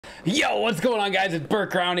Yo, what's going on, guys? It's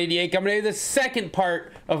BurtCrown88 coming to the second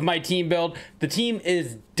part of my team build. The team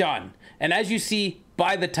is done, and as you see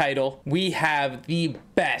by the title, we have the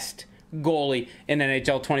best goalie in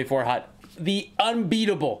NHL 24 Hut, the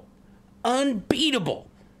unbeatable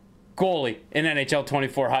goalie in NHL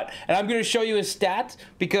 24 Hut. And I'm going to show you his stats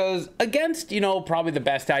because against, probably the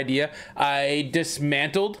best idea, I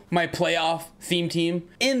dismantled my playoff theme team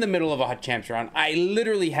in the middle of a Hut Champs round. I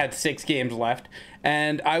literally had 6 games left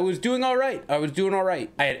and I was doing all right.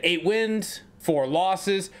 I had 8 wins, 4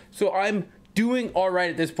 losses. So I'm doing all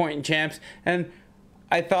right at this point in Champs. And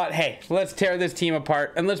I thought, hey, let's tear this team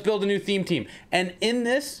apart and let's build a new theme team. And in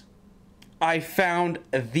this, I found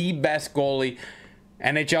the best goalie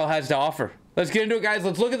NHL has to offer. Let's get into it, guys.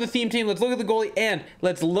 Let's look at the theme team. Let's look at the goalie, and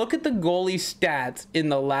let's look at the goalie stats in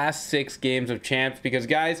the last 6 games of Champs, because,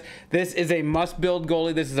 guys, this is a must-build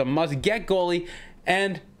goalie. This is a must-get goalie,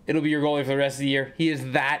 and it'll be your goalie for the rest of the year. He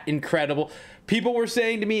is that incredible. People were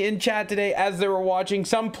saying to me in chat today as they were watching,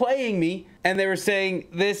 some playing me, and they were saying,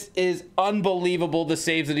 this is unbelievable, the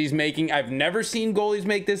saves that he's making. I've never seen goalies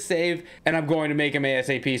make this save, and I'm going to make him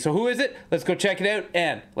ASAP. So who is it? Let's go check it out,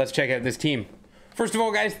 and let's check out this team. First of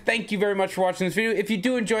all, guys, thank you very much for watching this video. If you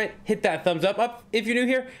do enjoy it, hit that thumbs up. If you're new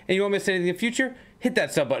here and you won't miss anything in the future, hit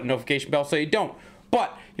that sub button notification bell so you don't.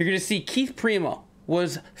 But you're going to see Keith Primo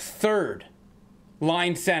was 3rd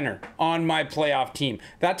line center on my playoff team.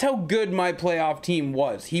 That's how good my playoff team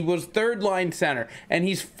was. He was 3rd line center, and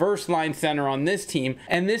he's 1st line center on this team.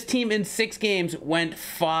 And this team in 6 games went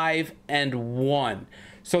 5-1.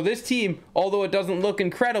 So this team, although it doesn't look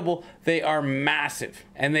incredible, they are massive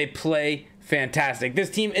and they play fantastic. This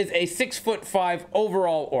team is a 6'5"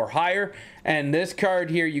 overall or higher, and this card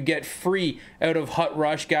here you get free out of Hut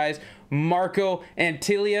Rush, guys. Marco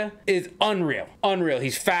Antilia is unreal.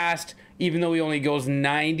 He's fast, even though he only goes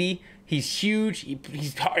 90. He's huge.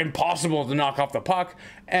 He's impossible to knock off the puck,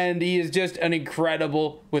 and he is just an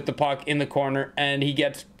incredible with the puck in the corner, and he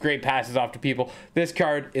gets great passes off to people. This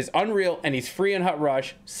card is unreal, and he's free in Hut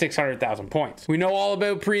Rush, 600,000 points. We know all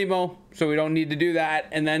about Primo, so we don't need to do that.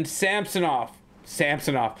 And then Samsonov,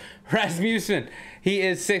 Rasmussen. He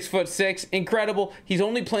is 6'6", incredible. He's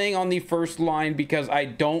only playing on the 1st line because I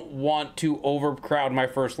don't want to overcrowd my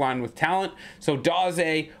 1st line with talent. So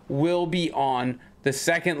Daze will be on the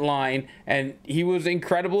 2nd line, and he was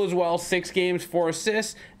incredible as well. 6 games, 4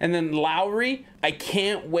 assists. And then Lowry, I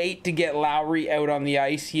can't wait to get Lowry out on the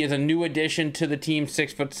ice. He is a new addition to the team.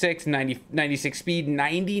 6'6", 96 speed,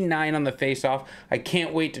 99 on the faceoff. I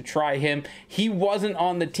can't wait to try him. He wasn't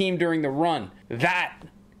on the team during the run. That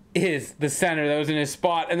is the center that was in his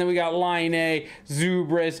spot. And then we got Line A,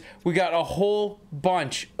 Zubris. We got a whole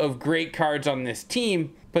bunch of great cards on this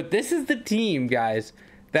team. But this is the team, guys,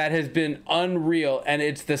 that has been unreal, and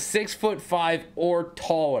it's the 6'5" or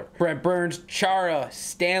taller. Brent Burns, Chara,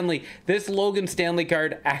 Stanley. This Logan Stanley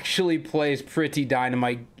card actually plays pretty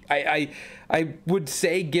dynamite. I would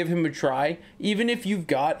say give him a try. Even if you've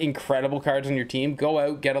got incredible cards on your team, go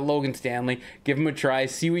out, get a Logan Stanley, give him a try,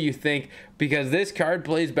 see what you think, because this card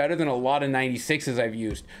plays better than a lot of 96s I've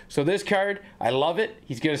used. So this card, I love it.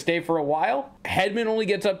 He's going to stay for a while. Hedman only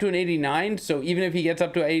gets up to an 89, so even if he gets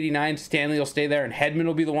up to 89, Stanley will stay there, and Hedman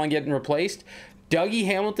will be the one getting replaced. Dougie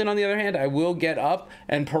Hamilton, on the other hand, I will get up,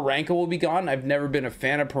 and Parenko will be gone. I've never been a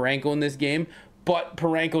fan of Parenko in this game, but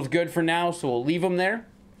Parenko's good for now, so we'll leave him there.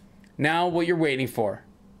 Now what you're waiting for,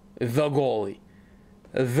 the goalie.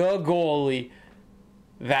 The goalie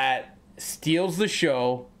that steals the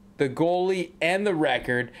show, the goalie and the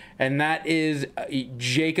record, and that is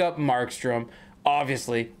Jacob Markstrom.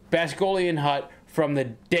 Obviously, best goalie in Hut from the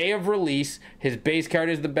day of release. His base card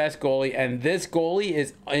is the best goalie, and this goalie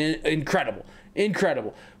is incredible.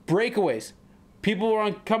 Breakaways. People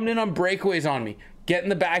were coming in on breakaways on me, getting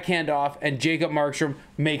the backhand off, and Jacob Markstrom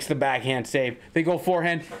makes the backhand save. They go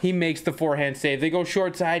forehand, he makes the forehand save. They go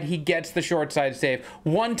short side, he gets the short side save.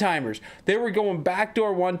 One-timers, they were going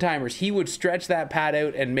backdoor one-timers. He would stretch that pad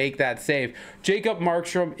out and make that save. Jacob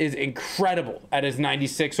Markstrom is incredible at his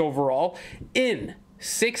 96 overall in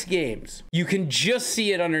 6 games. You can just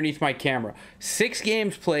see it underneath my camera. 6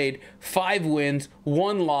 games played, 5 wins,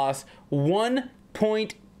 1 loss,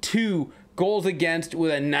 1.2 goals against with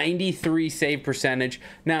a 93 save percentage.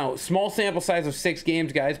 Now, small sample size of 6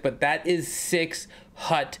 games, guys, but that is 6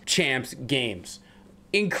 Hut Champs games.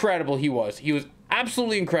 Incredible he was. He was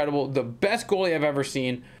absolutely incredible. The best goalie I've ever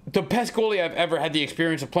seen. The best goalie I've ever had the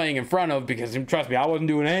experience of playing in front of, because trust me, I wasn't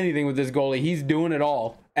doing anything with this goalie. He's doing it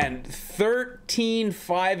all. And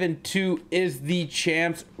 13-5-2 is the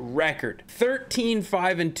Champs record.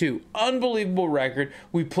 13-5-2. Unbelievable record.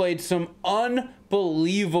 We played some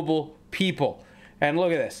unbelievable people. And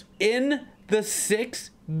look at this. In the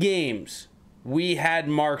 6 games, we had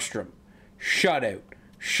Markstrom. Shutout.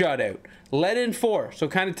 Let in 4, so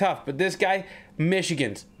kind of tough. But this guy,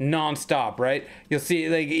 Michigan's nonstop, right? You'll see,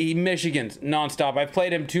 like, Michigan's nonstop. I've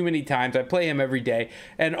played him too many times. I play him every day,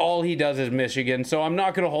 and all he does is Michigan. So I'm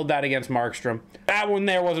not going to hold that against Markstrom. That one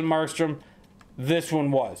there wasn't Markstrom. This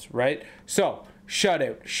one was, right? So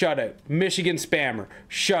shutout. Michigan spammer,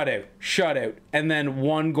 shutout. And then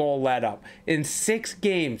 1 goal let up. In 6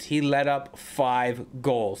 games, he let up 5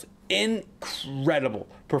 goals. Incredible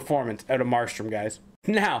performance out of Markstrom, guys.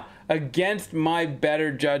 Now, against my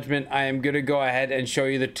better judgment, I am going to go ahead and show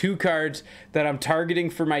you the 2 cards that I'm targeting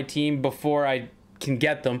for my team before I can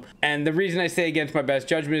get them. And the reason I say against my best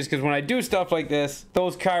judgment is because when I do stuff like this,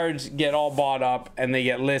 those cards get all bought up and they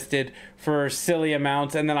get listed for silly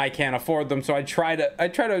amounts, and then I can't afford them. So I try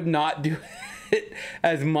to not do it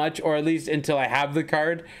as much, or at least until I have the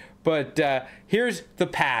card. But here's the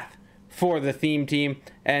path for the theme team,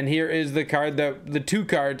 and here is the card, the 2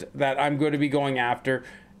 cards that I'm going to be going after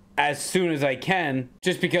as soon as I can,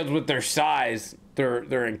 just because with their size,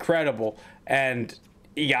 they're incredible, and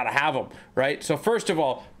you gotta have them, right? So first of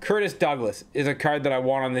all, Curtis Douglas is a card that I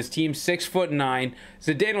want on this team. 6'9".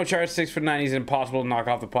 Zdeno Chara, 6'9". He's impossible to knock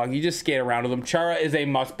off the puck. You just skate around with him. Chara is a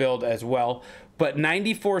must build as well, but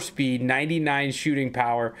 94 speed, 99 shooting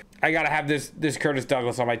power. I gotta have this Curtis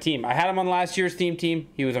Douglas on my team. I had him on last year's theme team.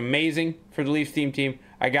 He was amazing for the Leafs theme team.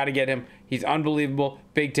 I gotta get him. He's unbelievable.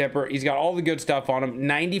 Big tipper. He's got all the good stuff on him.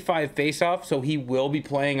 95 faceoff, so he will be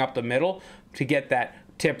playing up the middle to get that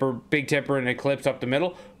tipper, big tipper, and eclipse up the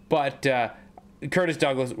middle. But Curtis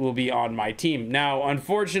Douglas will be on my team. Now,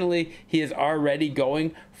 unfortunately, he is already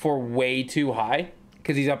going for way too high,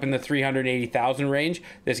 because he's up in the 380,000 range.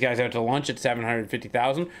 This guy's out to lunch at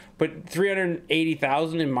 750,000, but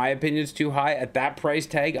 380,000 in my opinion is too high. At that price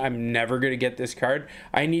tag, I'm never going to get this card.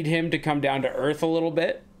 I need him to come down to earth a little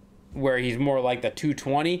bit, where he's more like the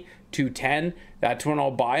 220, 210. That's when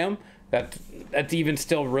I'll buy him. That's even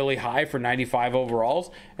still really high for 95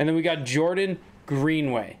 overalls. And then we got Jordan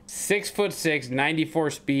Greenway, 6'6",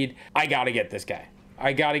 94 speed. I gotta get this guy.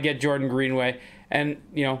 I gotta get Jordan Greenway. And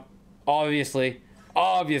you know, obviously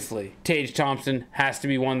Tage Thompson has to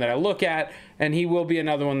be one that I look at, and he will be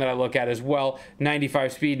another one that I look at as well.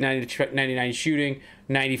 95 speed, 99 shooting,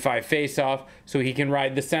 95 face-off, so he can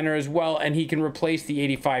ride the center as well, and he can replace the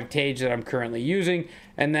 85 Tage that I'm currently using.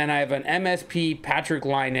 And then I have an MSP Patrick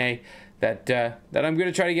Laine that I'm going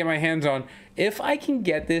to try to get my hands on. If I can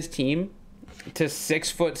get this team to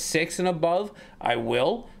 6'6" and above, I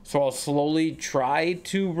will. So I'll slowly try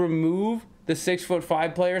to remove the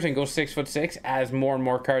 6'5" players and go 6'6" as more and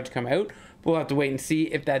more cards come out. We'll have to wait and see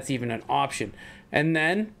if that's even an option. And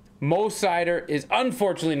then Mo Seider is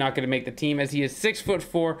unfortunately not going to make the team, as he is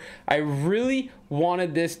 6'4". I really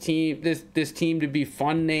wanted this team to be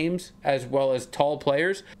fun names as well as tall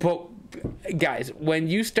players. But guys, when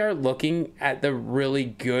you start looking at the really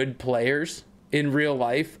good players in real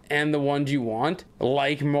life and the ones you want,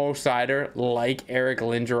 like Mo Seider, like Eric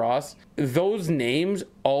Lindros, those names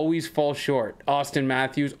always fall short. Austin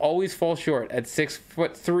Matthews always fall short at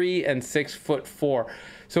 6'3" and 6'4".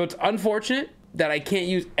 So it's unfortunate that I can't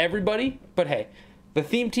use everybody, but hey, the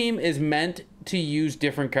theme team is meant to use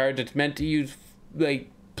different cards. It's meant to use like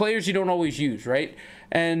players you don't always use, right?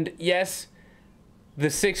 And yes, the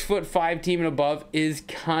 6'5" team and above is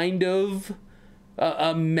kind of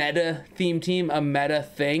a meta theme team, a meta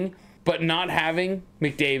thing, but not having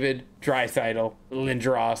McDavid, Draisaitl,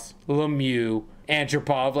 Lindros, Lemieux,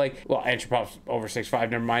 Antropov, Antropov's over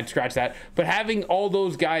 6'5", never mind, scratch that. But having all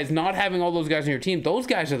those guys, not having all those guys on your team, those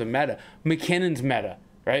guys are the meta. McKinnon's meta,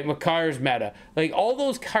 right? Makar's meta. Like, all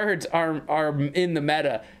those cards are in the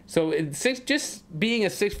meta. So just being a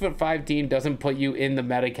 6'5" team doesn't put you in the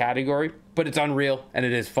meta category, but it's unreal and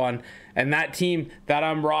it is fun. And that team that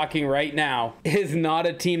I'm rocking right now is not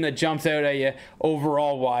a team that jumps out at you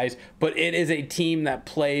overall wise, but it is a team that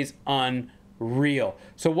plays unreal.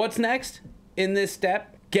 So what's next in this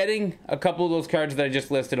step? Getting a couple of those cards that I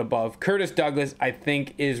just listed above. Curtis Douglas, I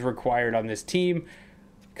think, is required on this team,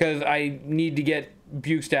 because I need to get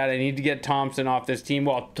Bukestad, I need to get Thompson off this team.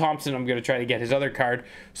 Well, Thompson, I'm going to try to get his other card.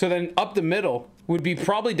 So then up the middle would be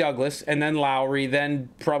probably Douglas, and then Lowry, then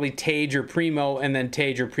probably Tage or Primo, and then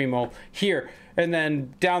Tage or Primo here. And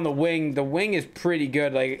then down the wing is pretty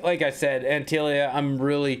good. Like I said, Antilia, I'm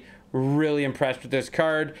really impressed with this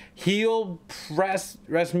card.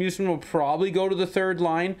 Rasmussen will probably go to the third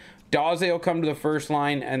line. Daze will come to the first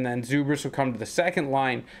line, and then Zubris will come to the second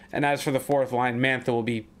line. And as for the fourth line, Mantha will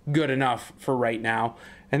be good enough for right now.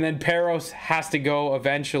 And then Peros has to go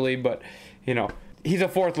eventually, but, you know, he's a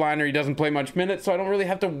fourth liner. He doesn't play much minutes, so I don't really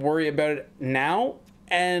have to worry about it now.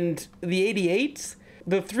 And the 88s,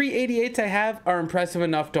 the 3 88s I have are impressive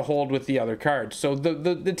enough to hold with the other cards. So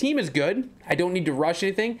the team is good. I don't need to rush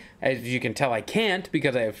anything. As you can tell, I can't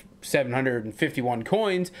because I have 751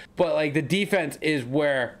 coins. But like the defense is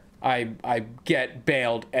where I get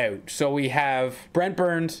bailed out. So we have Brent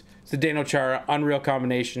Burns, Zdeno Chara, unreal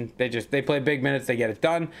combination. They play big minutes, they get it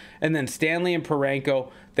done. And then Stanley and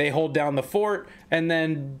Parenko, they hold down the fort. And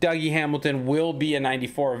then Dougie Hamilton will be a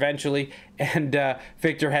 94 eventually. And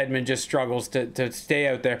Victor Hedman just struggles to stay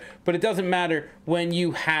out there. But it doesn't matter when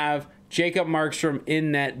you have Jacob Markstrom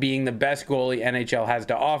in net being the best goalie NHL has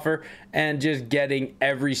to offer and just getting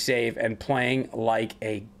every save and playing like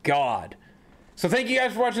a god. So thank you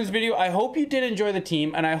guys for watching this video. I hope you did enjoy the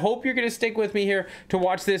team, and I hope you're going to stick with me here to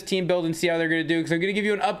watch this team build and see how they're going to do, because I'm going to give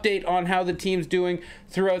you an update on how the team's doing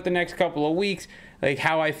throughout the next couple of weeks, like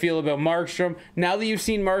how I feel about Markstrom. Now that you've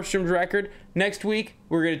seen Markstrom's record, next week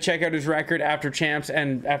we're going to check out his record after champs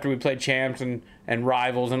and after we played champs and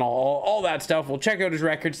rivals and all that stuff. We'll check out his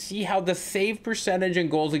record, see how the save percentage and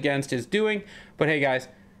goals against is doing. But hey guys,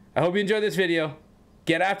 I hope you enjoyed this video.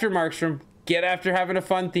 Get after Markstrom. Get after having a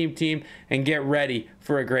fun theme team and get ready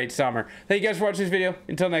for a great summer. Thank you guys for watching this video.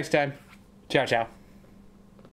 Until next time, ciao, ciao.